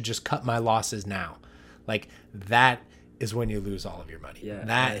out. I should just cut my losses now. Like, that is when you lose all of your money. Yeah,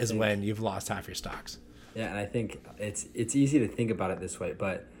 that is when you've lost half your stocks. Yeah, and I think it's easy to think about it this way,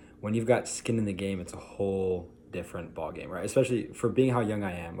 but when you've got skin in the game, it's a whole different ballgame, right? Especially for being how young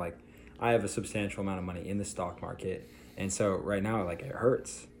I am. Like, I have a substantial amount of money in the stock market, and so right now, like, it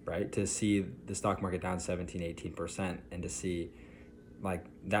hurts, right? To see the stock market down 17, 18% and to see like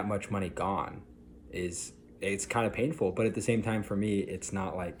that much money gone it's kind of painful, but at the same time for me, it's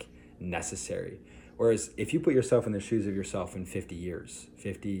not like necessary. Whereas if you put yourself in the shoes of yourself in 50 years,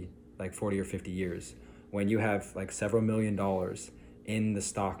 40 or 50 years, when you have like several $1 million in the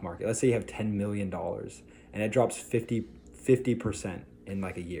stock market, let's say you have $10 million and it drops 50% in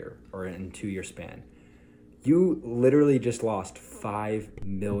like a year or in 2 year span, you literally just lost $5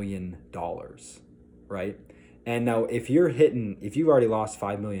 million, right? And now if you've already lost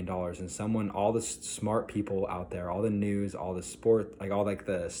 $5 million and all the smart people out there, all the news, all the sport, like all like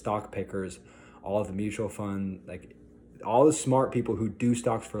the stock pickers, all of the mutual fund, like all the smart people who do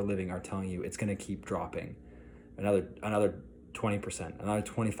stocks for a living are telling you it's going to keep dropping another 20%, another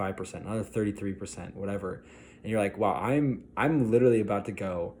 25%, another 33%, whatever. And you're like, wow, I'm literally about to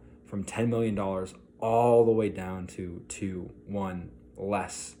go from $10 million all the way down to one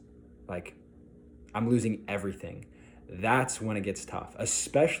less. Like, I'm losing everything. That's when it gets tough,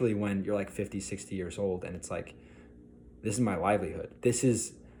 especially when you're like 50, 60 years old and it's like, this is my livelihood. This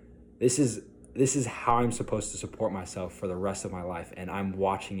is how I'm supposed to support myself for the rest of my life, and I'm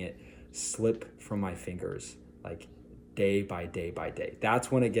watching it slip from my fingers like day by day by day. That's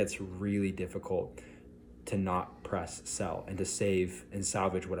when it gets really difficult to not press sell and to save and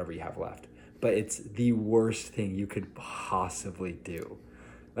salvage whatever you have left. But it's the worst thing you could possibly do.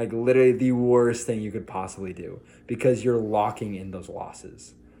 Like literally the worst thing you could possibly do, because you're locking in those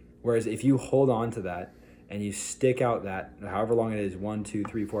losses. Whereas if you hold on to that and you stick out that, however long it is, 1, 2,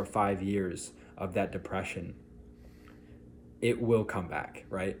 3, 4, 5 years of that depression, it will come back,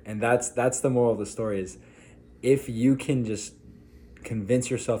 right? And that's the moral of the story is, if you can just convince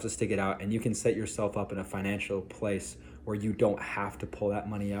yourself to stick it out and you can set yourself up in a financial place where you don't have to pull that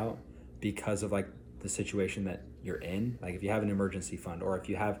money out because of like the situation that you're in, like if you have an emergency fund, or if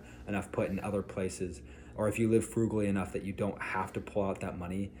you have enough put in other places, or if you live frugally enough that you don't have to pull out that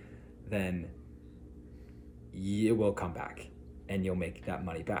money, then it will come back and you'll make that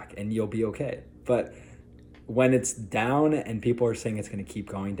money back and you'll be okay. But when it's down and people are saying it's going to keep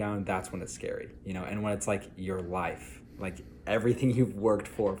going down, that's when it's scary, you know? And when it's like your life, like everything you've worked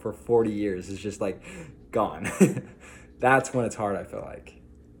for 40 years is just like gone. That's when it's hard, I feel like.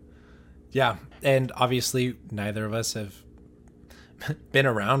 Yeah, and obviously neither of us have been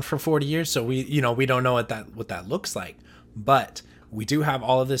around for 40 years, so we don't know what that looks like. But we do have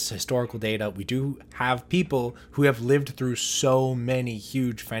all of this historical data. We do have people who have lived through so many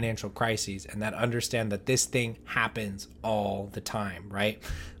huge financial crises and that understand that this thing happens all the time, right?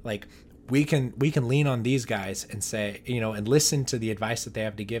 Like we can lean on these guys and say, and listen to the advice that they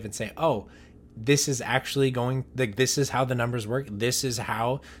have to give and say, oh, this is actually this is how the numbers work. This is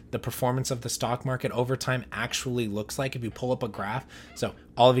how the performance of the stock market over time actually looks like if you pull up a graph. So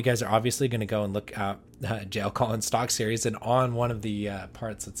all of you guys are obviously going to go and look at JL Collins stock series, and on one of the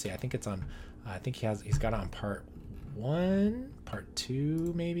parts, let's see, I think it's on, he's got it on part 1, part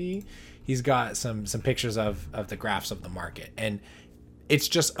 2, maybe. He's got some pictures of the graphs of the market, and it's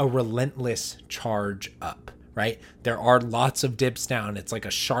just a relentless charge up. Right? There are lots of dips down. It's like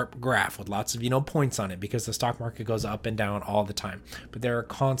a sharp graph with lots of, points on it because the stock market goes up and down all the time. But there are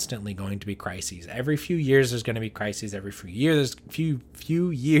constantly going to be crises. Every few years, there's going to be crises. Every few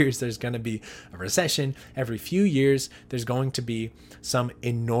years, there's going to be a recession. Every few years, there's going to be some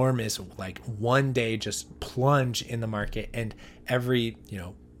enormous, like one day just plunge in the market. And every,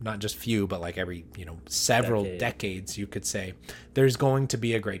 not just few, but like every, several decades, you could say, there's going to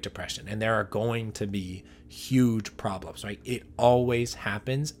be a Great Depression and there are going to be huge problems, right? It always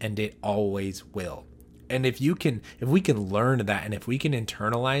happens and it always will. And if we can learn that and if we can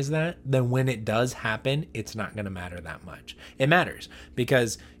internalize that, then when it does happen, it's not going to matter that much. It matters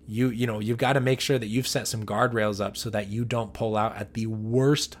because you've got to make sure that you've set some guardrails up so that you don't pull out at the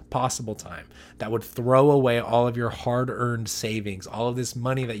worst possible time. That would throw away all of your hard-earned savings, all of this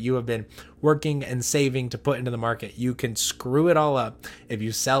money that you have been working and saving to put into the market. You can screw it all up if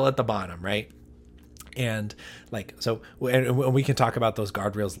you sell at the bottom, right? And we can talk about those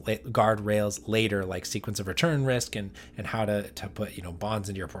guardrails later, like sequence of return risk and how to put bonds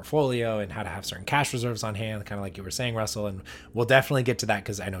into your portfolio and how to have certain cash reserves on hand, kind of like you were saying, Russell. And we'll definitely get to that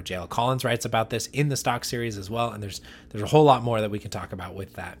because I know JL Collins writes about this in the stock series as well. And there's a whole lot more that we can talk about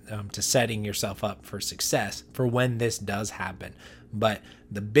with that, to setting yourself up for success for when this does happen. But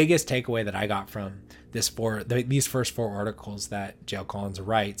the biggest takeaway that I got from these first 4 articles that JL Collins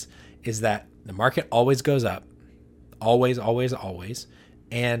writes is that the market always goes up, always, always, always,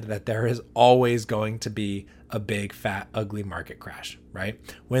 and that there is always going to be a big, fat, ugly market crash, right?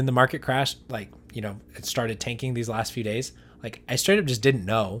 When the market crashed, it started tanking these last few days, I straight up just didn't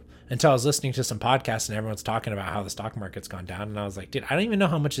know until I was listening to some podcasts and everyone's talking about how the stock market's gone down. And I was like, dude, I don't even know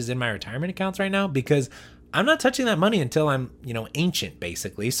how much is in my retirement accounts right now because I'm not touching that money until I'm, ancient,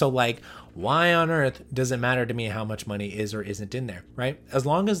 basically. So why on earth does it matter to me how much money is or isn't in there, right? As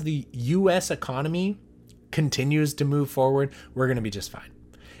long as the U.S. economy continues to move forward, we're going to be just fine.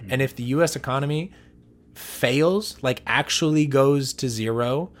 Mm-hmm. And if the U.S. economy fails, actually goes to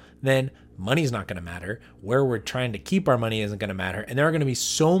zero, then money's not going to matter. Where we're trying to keep our money isn't going to matter. And there are going to be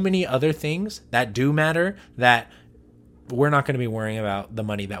so many other things that do matter that we're not going to be worrying about the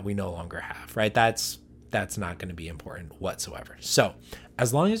money that we no longer have, right? That's not going to be important whatsoever. So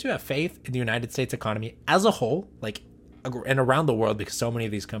as long as you have faith in the United States economy as a whole, and around the world, because so many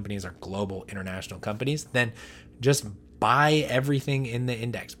of these companies are global international companies, then just buy everything in the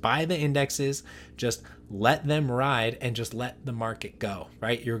index. Buy the indexes, just let them ride and just let the market go,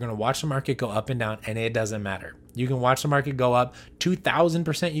 right? You're going to watch the market go up and down and it doesn't matter. You can watch the market go up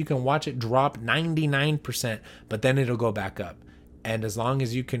 2,000%. You can watch it drop 99%, but then it'll go back up. And as long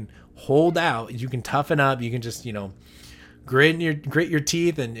as you can hold out, you can toughen up, you can just, grit your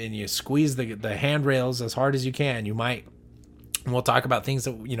teeth and you squeeze the handrails as hard as you can. And we'll talk about things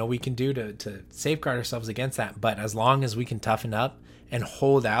that, we can do to safeguard ourselves against that. But as long as we can toughen up and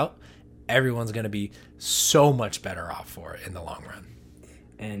hold out, everyone's going to be so much better off for it in the long run.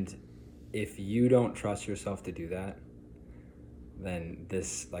 And if you don't trust yourself to do that, then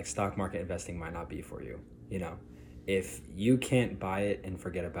this stock market investing might not be for you. If you can't buy it and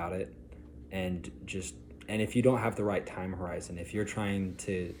forget about it and if you don't have the right time horizon, if you're trying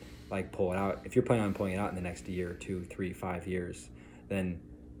to pull it out, if you're planning on pulling it out in the next year, 2, 3, 5 years, then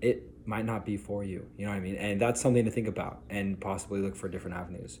it might not be for you. You know what I mean? And that's something to think about and possibly look for different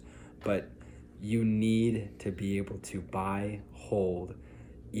avenues. But you need to be able to buy, hold,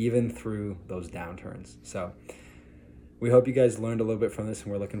 even through those downturns. So we hope you guys learned a little bit from this,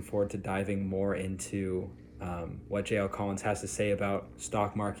 and we're looking forward to diving more into what JL Collins has to say about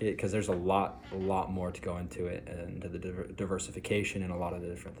stock market, because there's a lot more to go into it, and to the diversification and a lot of the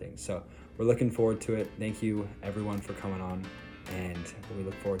different things. So we're looking forward to it. Thank you everyone for coming on, and we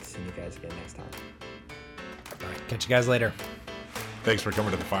look forward to seeing you guys again next time. All right, catch you guys later. Thanks for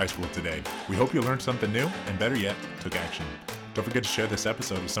coming to the Fi School today. We hope you learned something new, and better yet, took action. Don't forget to share this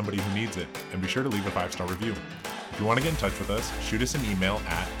episode with somebody who needs it, and be sure to leave a 5-star review. If you want to get in touch with us, shoot us an email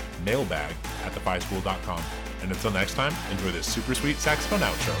at mailbag@thefischool.com. And until next time, enjoy this super sweet saxophone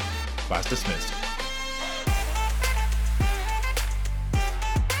outro. Class dismissed.